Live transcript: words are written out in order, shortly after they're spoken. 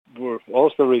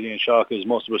also really in shock, as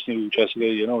most of us knew Jessica.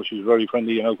 She was a very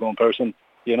friendly and outgoing person.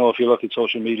 If you look at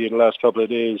social media the last couple of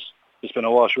days, it's been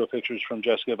a wash of pictures from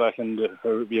Jessica back in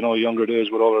her younger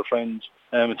days with all her friends.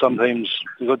 And sometimes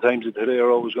the good times of today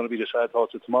are always going to be the sad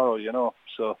thoughts of tomorrow,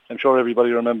 So I'm sure everybody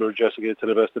remembers Jessica to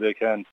the best that they can.